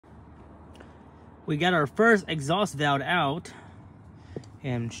We got our first exhaust valve out,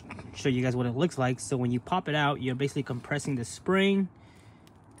 and show you guys what it looks like. So when you pop it out, you're basically compressing the spring,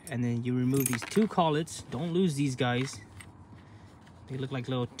 and then you remove these two collets. Don't lose these guys. They look like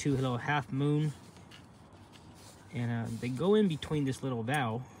two little half moon, and they go in between this little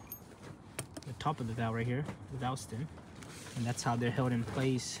valve, the top of the valve right here, the valve stem, and that's how they're held in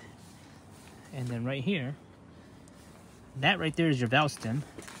place. And then right here, that right there is your valve stem.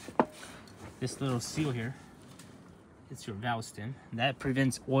 This little seal here, it's your valve stem. That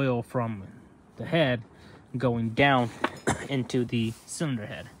prevents oil from the head going down into the cylinder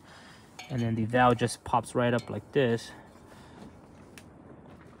head. And then the valve just pops right up like this.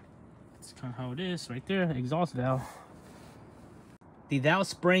 That's kind of how it is right there, exhaust valve. The valve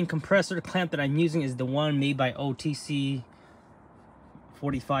spring compressor clamp that I'm using is the one made by OTC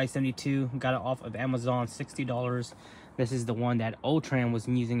 4572. Got it off of Amazon, $60. This is the one that Otran was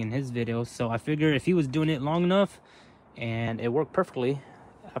using in his video. So I figure if he was doing it long enough and it worked perfectly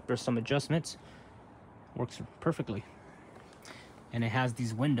after some adjustments, works perfectly. And it has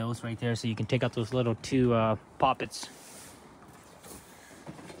these windows right there so you can take out those little two poppets.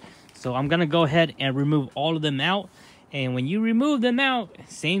 So I'm gonna go ahead and remove all of them out. And when you remove them out,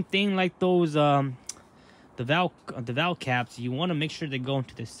 same thing like those the valve caps, you want to make sure they go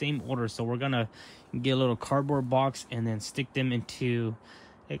into the same order. So we're gonna get a little cardboard box and then stick them into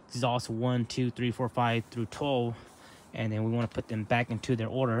exhaust 1, 2, 3, 4, 5 through 12, and then we want to put them back into their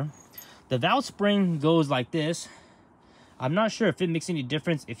order. The valve spring goes like this. I'm not sure if it makes any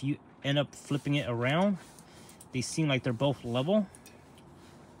difference if you end up flipping it around. They seem like they're both level,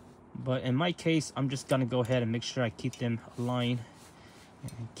 but in my case, I'm just gonna go ahead and make sure I keep them aligned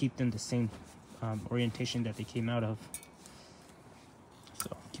and keep them the same orientation that they came out of.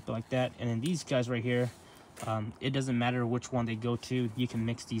 So keep it like that. And then these guys right here, it doesn't matter which one they go to, you can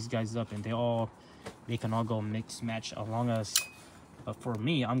mix these guys up and they can all go mix match along us. But for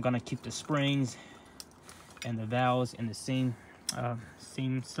me, I'm gonna keep the springs and the valves in the same valve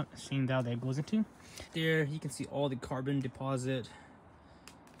that it goes into. There you can see all the carbon deposit.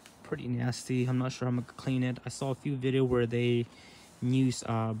 Pretty nasty. I'm not sure I'm gonna clean it. I saw a few videos where they use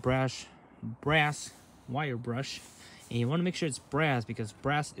brass wire brush, and you want to make sure it's brass because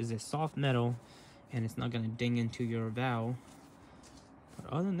brass is a soft metal and it's not going to ding into your valve.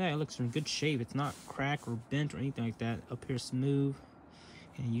 But other than that, it looks in good shape. It's not cracked or bent or anything like that. Up here smooth,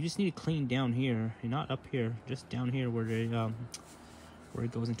 and you just need to clean down here, and not up here, just down here where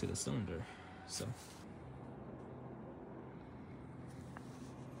it goes into the cylinder. So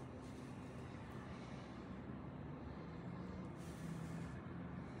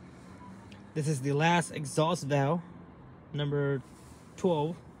this is the last exhaust valve, number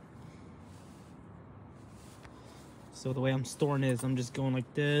 12. So the way I'm storing is I'm just going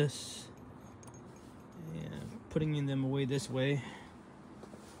like this and putting them away this way,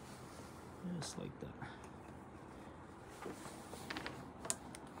 just like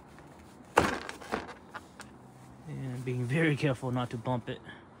that. And being very careful not to bump it.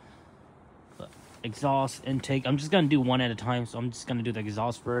 But exhaust intake, I'm just gonna do one at a time. So I'm just gonna do the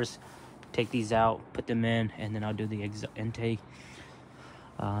exhaust first. Take these out, put them in, and then I'll do the intake.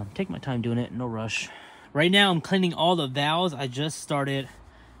 Take my time doing it, no rush. Right now I'm cleaning all the valves. I just started.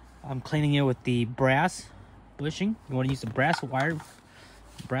 I'm cleaning it with the brass bushing. You want to use the brass wire.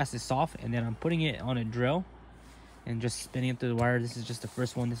 Brass is soft, and then I'm putting it on a drill and just spinning it through the wire. This is just the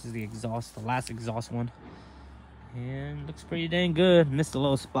first one. This is the exhaust, the last exhaust one, and looks pretty dang good. Missed a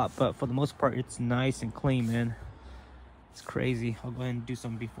little spot, but for the most part it's nice and clean, man. It's crazy. I'll go ahead and do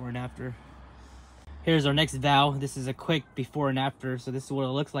some before and after. Here's our next valve. This is a quick before and after. So this is what it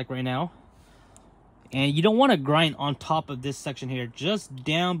looks like right now. And you don't want to grind on top of this section here, just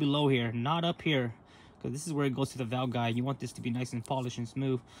down below here, not up here, because this is where it goes to the valve guide. You want this to be nice and polished and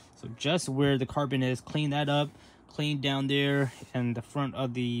smooth. So just where the carbon is, clean that up, clean down there and the front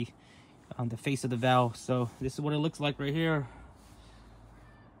of the face of the valve. So this is what it looks like right here.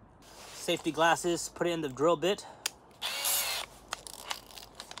 Safety glasses, put it in the drill bit.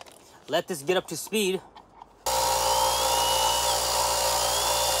 Let this get up to speed.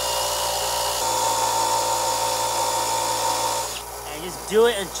 And just do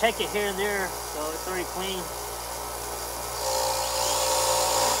it and check it here and there so it's already clean.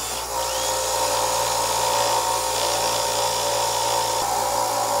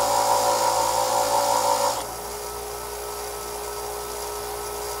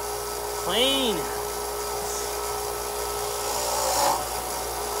 Clean.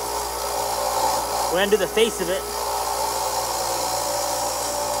 We're gonna do the face of it.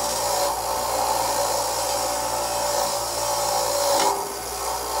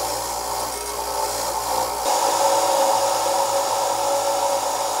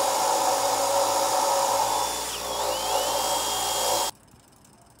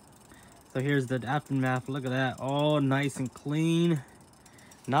 here's the aftermath. Look at that, all nice and clean.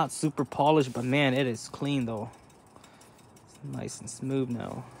 Not super polished, but man, it is clean though. It's nice and smooth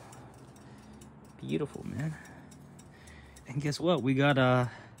now. Beautiful, man. And guess what? We got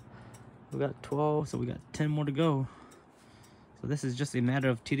 12, so we got 10 more to go. So this is just a matter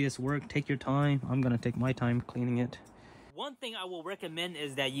of tedious work. Take your time. I'm gonna take my time cleaning it. One thing I will recommend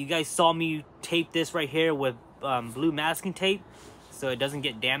is that you guys saw me tape this right here with blue masking tape, so it doesn't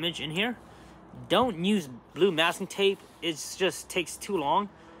get damaged in here. Don't use blue masking tape. It just takes too long.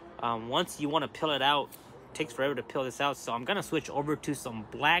 Once you want to peel it out, it takes forever to peel this out. So I'm gonna switch over to some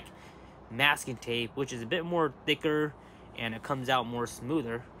black masking tape, which is a bit more thicker and it comes out more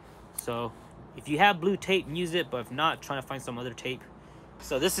smoother. So if you have blue tape, use it, but if not, try to find some other tape.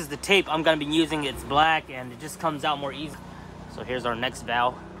 So this is the tape I'm gonna be using. It's black and it just comes out more easy. So here's our next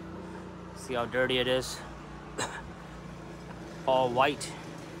valve. See how dirty it is? All white.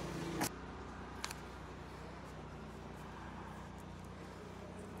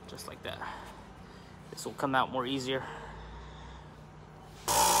 Just like that. This will come out more easier.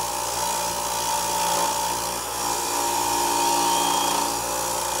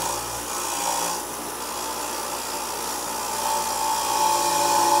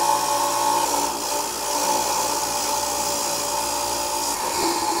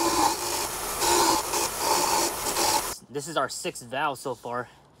 This is our 6th valve so far.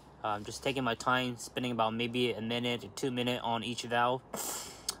 Just taking my time, spending about maybe a minute to 2 minutes on each valve.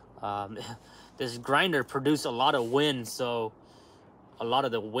 This grinder produced a lot of wind, so a lot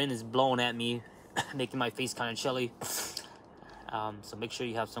of the wind is blowing at me, making my face kind of chilly. So make sure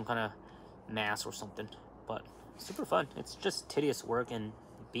you have some kind of mask or something. But super fun. It's just tedious work and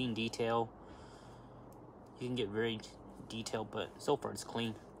being detailed. You can get very detailed, but so far it's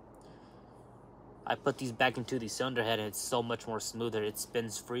clean. I put these back into the cylinder head and it's so much more smoother. It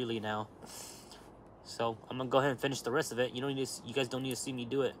spins freely now. So I'm gonna go ahead and finish the rest of it. You guys don't need to see me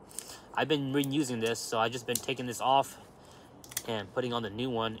do it. I've been reusing this, so I just been taking this off and putting on the new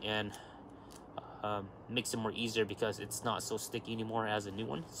one, and makes it more easier because it's not so sticky anymore as a new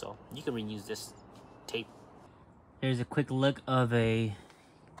one. So you can reuse this tape. Here's a quick look of a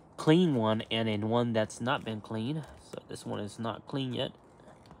clean one and in one that's not been cleaned. So this one is not clean yet.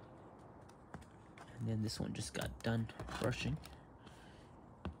 And then this one just got done brushing.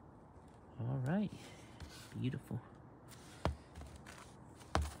 All right, beautiful.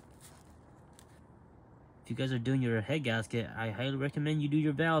 If you guys are doing your head gasket, I highly recommend you do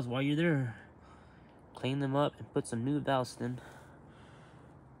your valves while you're there. Clean them up and put some new valves in.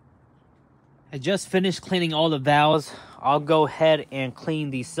 I just finished cleaning all the valves. I'll go ahead and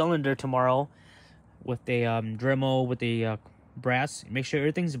clean the cylinder tomorrow with a Dremel with a brass. Make sure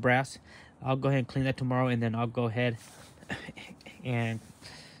everything's brass. I'll go ahead and clean that tomorrow, and then I'll go ahead and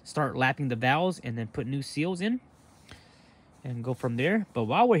start lapping the valves and then put new seals in and go from there. But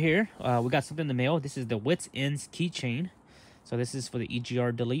while we're here, we got something in the mail. This is the Wits Ends keychain. So this is for the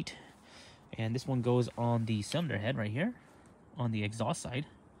EGR delete, and this one goes on the cylinder head right here on the exhaust side.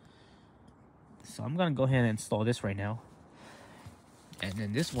 So I'm gonna go ahead and install this right now, and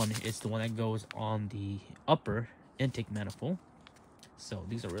then this one is the one that goes on the upper intake manifold. So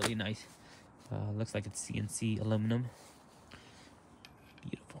these are really nice. Looks like it's CNC aluminum.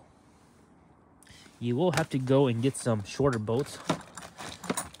 Beautiful. You will have to go and get some shorter bolts,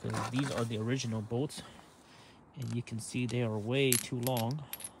 because these are the original bolts, and you can see they are way too long.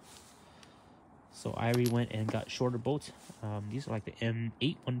 So I went and got shorter bolts. These are like the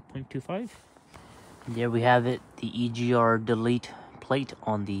M8 1.25. There we have it, the EGR delete plate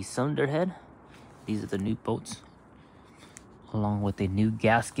on the cylinder head. These are the new bolts, along with a new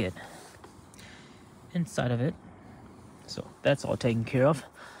gasket inside of it. So that's all taken care of.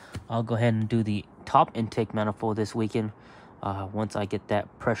 I'll go ahead and do the top intake manifold this weekend once I get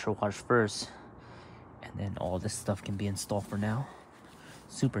that pressure washed first, and then all this stuff can be installed for now.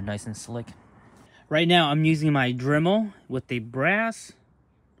 Super nice and slick. Right now I'm using my Dremel with the brass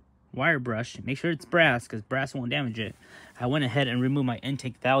wire brush. Make sure it's brass, because brass won't damage it. I went ahead and removed my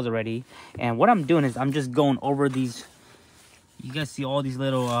intake valves already, and what I'm doing is I'm just going over these. You guys see all these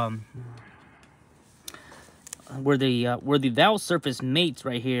little where the valve surface mates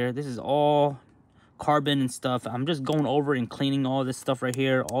right here. This is all carbon and stuff. I'm just going over and cleaning all this stuff right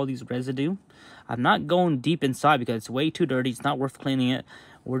here, all these residue. I'm not going deep inside because it's way too dirty. It's not worth cleaning it.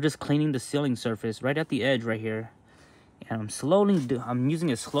 We're just cleaning the sealing surface right at the edge right here. And I'm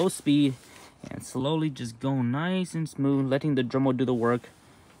using a slow speed and slowly just going nice and smooth, letting the Dremel do the work.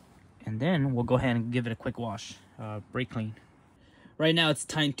 And then we'll go ahead and give it a quick wash, brake clean. Right now it's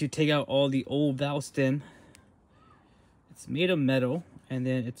time to take out all the old valve stem. It's made of metal, and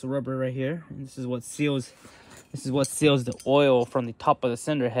then it's a rubber right here. And this is what seals the oil from the top of the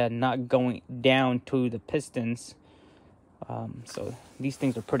cylinder head, not going down to the pistons. So these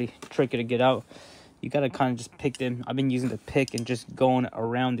things are pretty tricky to get out. You gotta kind of just pick them. I've been using the pick and just going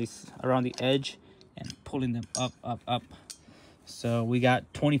around the edge and pulling them up. So we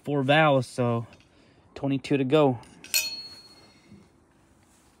got 24 valves, so 22 to go.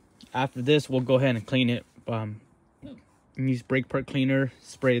 After this, we'll go ahead and clean it. Use brake part cleaner,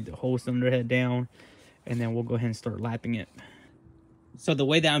 spray the whole cylinder head down, and then we'll go ahead and start lapping it. So the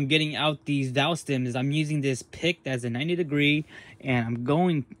way that I'm getting out these valve stems is I'm using this pick that's a 90 degree, and I'm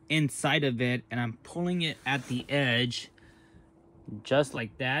going inside of it and I'm pulling it at the edge just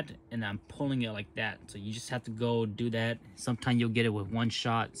like that, and I'm pulling it like that. So you just have to go do that. Sometimes you'll get it with one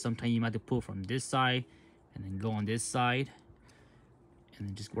shot. Sometimes you might have to pull from this side and then go on this side and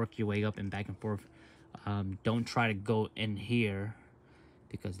then just work your way up and back and forth. Don't try to go in here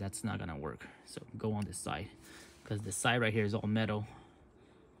because that's not gonna work. So go on this side because the side right here is all metal.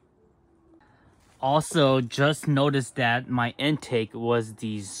 Also, just noticed that my intake was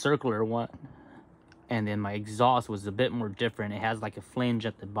the circular one, and then my exhaust was a bit more different. It has like a flange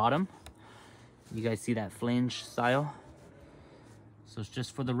at the bottom. You guys see that flange style? So it's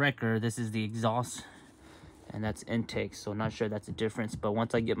just for the record, this is the exhaust and that's intake. So not sure that's a difference, but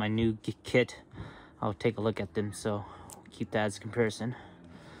once I get my new kit, I'll take a look at them. So keep that as a comparison.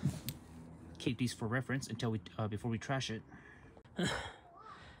 Keep these for reference until we before we trash it.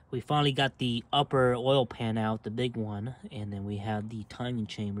 We finally got the upper oil pan out, the big one, and then we have the timing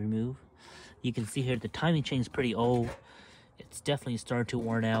chain removed. You can see here the timing chain is pretty old. It's definitely starting to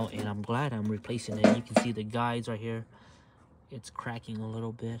worn out, and I'm glad I'm replacing it. You can see the guides right here. It's cracking a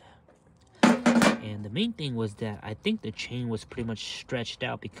little bit. And the main thing was that I think the chain was pretty much stretched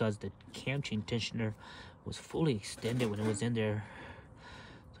out because the cam chain tensioner was fully extended when it was in there.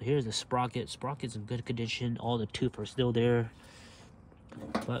 So here's the sprocket. Sprocket's in good condition. All the tooth are still there.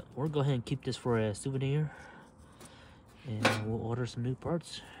 But we'll go ahead and keep this for a souvenir, and we'll order some new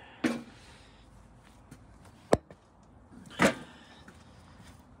parts.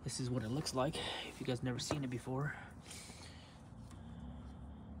 This is what it looks like if you guys never seen it before.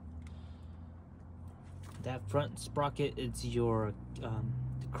 That front sprocket is your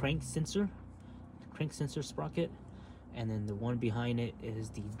the crank sensor sprocket, and then the one behind it is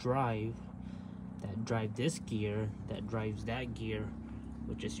the drive that drives this gear, that drives that gear,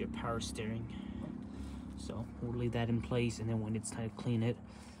 which is your power steering. So we'll leave that in place, and then when it's time to clean it,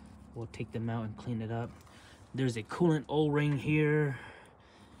 we'll take them out and clean it up. There's a coolant O-ring here,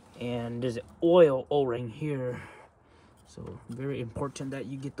 and there's an oil O-ring here. So very important that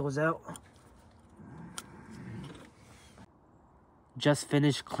you get those out. Just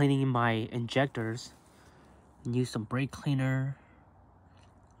finished cleaning my injectors. Use some brake cleaner.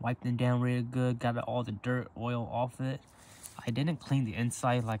 Wipe them down really good. Got all the dirt, oil off it. I didn't clean the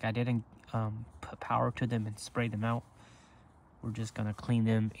inside, like I didn't put power to them and spray them out. We're just gonna clean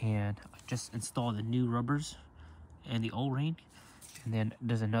them and just install the new rubbers and the O-ring. And then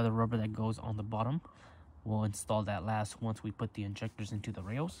there's another rubber that goes on the bottom. We'll install that last once we put the injectors into the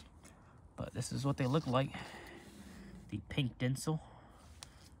rails. But this is what they look like. The pink Denso.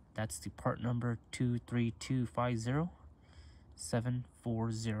 That's the part number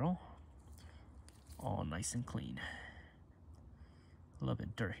 23250740. All nice and clean. A little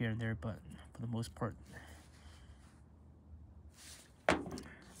bit dirt here and there, but for the most part,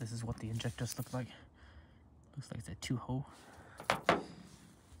 this is what the injectors look like. Looks like it's a 2-hole.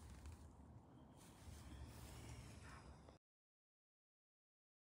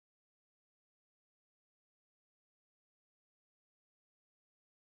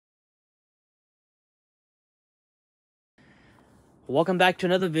 Welcome back to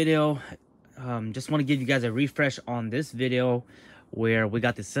another video. Just want to give you guys a refresh on this video where we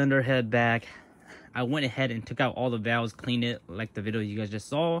got the cylinder head back. I went ahead and took out all the valves, cleaned it like the video you guys just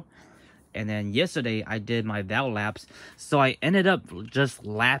saw. And then yesterday I did my valve laps. So I ended up just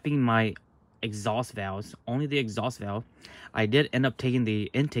lapping my exhaust valves, only the exhaust valve. I did end up taking the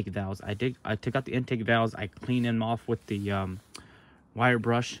intake valves. I took out the intake valves. I cleaned them off with the wire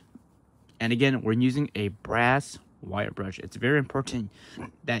brush. And again, we're using a brass wire brush. It's very important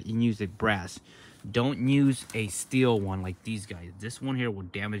that you use a brass. Don't use a steel one like these guys. This one here will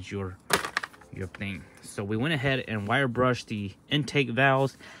damage your thing. So we went ahead and wire brushed the intake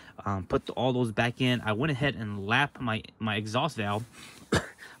valves, put all those back in. I went ahead and lapped my exhaust valve.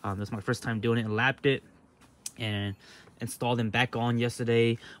 That's my first time doing it, and lapped it and installed them back on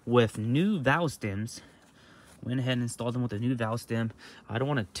yesterday with new valve stems. Went ahead and installed them with a new valve stem. I don't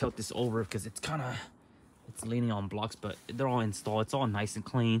want to tilt this over because it's it's leaning on blocks, but they're all installed. It's all nice and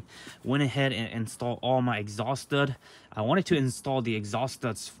clean. Went ahead and installed all my exhaust stud. I wanted to install the exhaust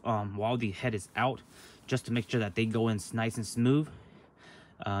studs while the head is out, just to make sure that they go in nice and smooth,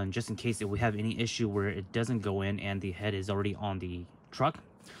 just in case if we have any issue where it doesn't go in and the head is already on the truck.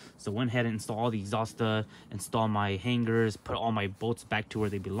 So went ahead and installed all the exhaust stud, install my hangers, put all my bolts back to where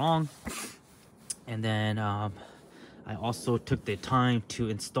they belong. And then I also took the time to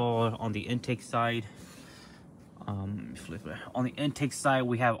install on the intake side. Flip it. On the intake side,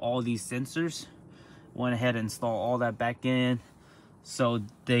 we have all these sensors. Went ahead and installed all that back in. So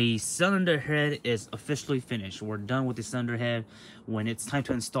the cylinder head is officially finished. We're done with the cylinder head. When it's time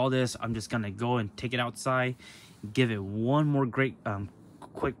to install this, I'm just gonna go and take it outside, give it one more great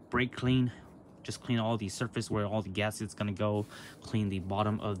quick brake clean. Just clean all the surface where all the gasket's gonna go, clean the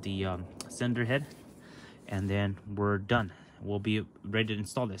bottom of the cylinder head, and then we're done. We'll be ready to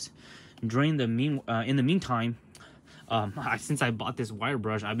install this. During the in the meantime, since I bought this wire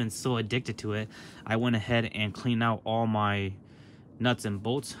brush, I've been so addicted to it. I went ahead and cleaned out all my nuts and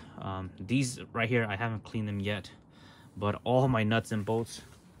bolts. These right here, I haven't cleaned them yet, but all my nuts and bolts,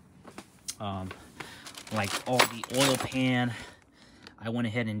 like all the oil pan, I went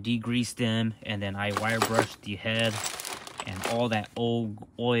ahead and degreased them, and then I wire brushed the head, and all that old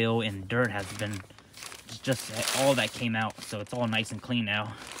oil and dirt has been just all that came out, so it's all nice and clean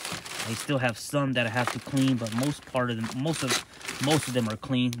now. I still have some that I have to clean, but most of them are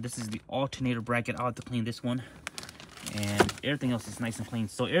clean. This is the alternator bracket. I'll have to clean this one, and everything else is nice and clean.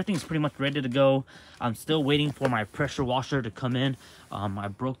 So everything's pretty much ready to go. I'm still waiting for my pressure washer to come in. I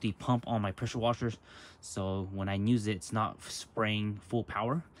broke the pump on my pressure washers, so when I use it, it's not spraying full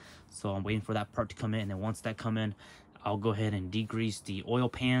power. So I'm waiting for that part to come in, and then once that come in, I'll go ahead and degrease the oil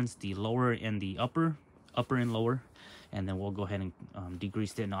pans, the lower and the upper and lower, and then we'll go ahead and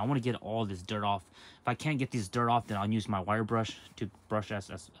degrease it. Now I want to get all this dirt off. If I can't get this dirt off, then I'll use my wire brush to brush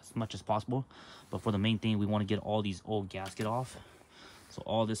as much as possible. But for the main thing, we want to get all these old gasket off. So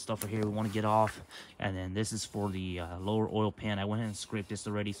all this stuff right here we want to get off. And then this is for the lower oil pan. I went ahead and scraped this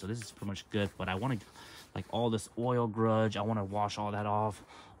already, so this is pretty much good. But I want to, like, all this oil grudge, I want to wash all that off.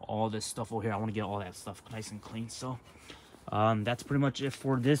 All this stuff over here, I want to get all that stuff nice and clean. So that's pretty much it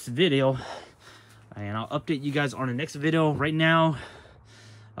for this video, and I'll update you guys on the next video. Right now,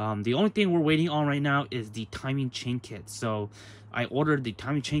 the only thing we're waiting on right now is the timing chain kit. So I ordered the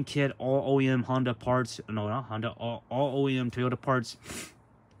timing chain kit, all OEM Honda parts, no, not Honda, all OEM Toyota parts.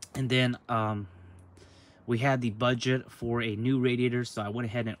 And then we had the budget for a new radiator, so I went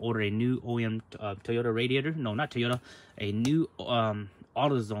ahead and ordered a new OEM Toyota radiator. No, not Toyota, a new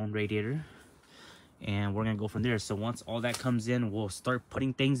AutoZone radiator, and we're gonna go from there. So once all that comes in, we'll start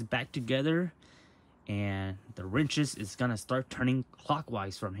putting things back together, and the wrenches is gonna start turning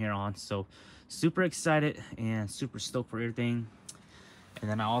clockwise from here on. So super excited and super stoked for everything. And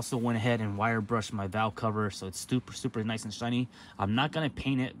then I also went ahead and wire brushed my valve cover, so it's super nice and shiny. I'm not gonna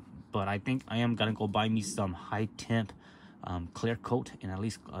paint it, but I think I am gonna go buy me some high temp clear coat and at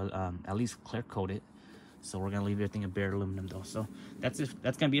least clear coat it. So we're gonna leave everything in bare aluminum though. So that's it.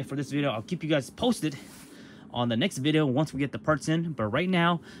 That's gonna be it for this video. I'll keep you guys posted on the next video once we get the parts in. But right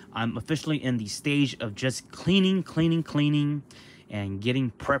now, I'm officially in the stage of just cleaning, and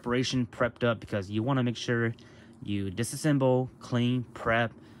getting preparation prepped up, because you want to make sure you disassemble, clean,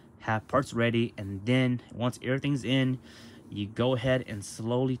 prep, have parts ready, and then once everything's in, you go ahead and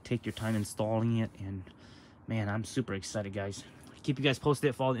slowly take your time installing it. And man, I'm super excited, guys. Keep you guys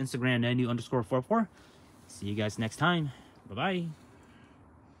posted. Follow the Instagram, NuttyNu_44. See you guys next time. Bye-bye.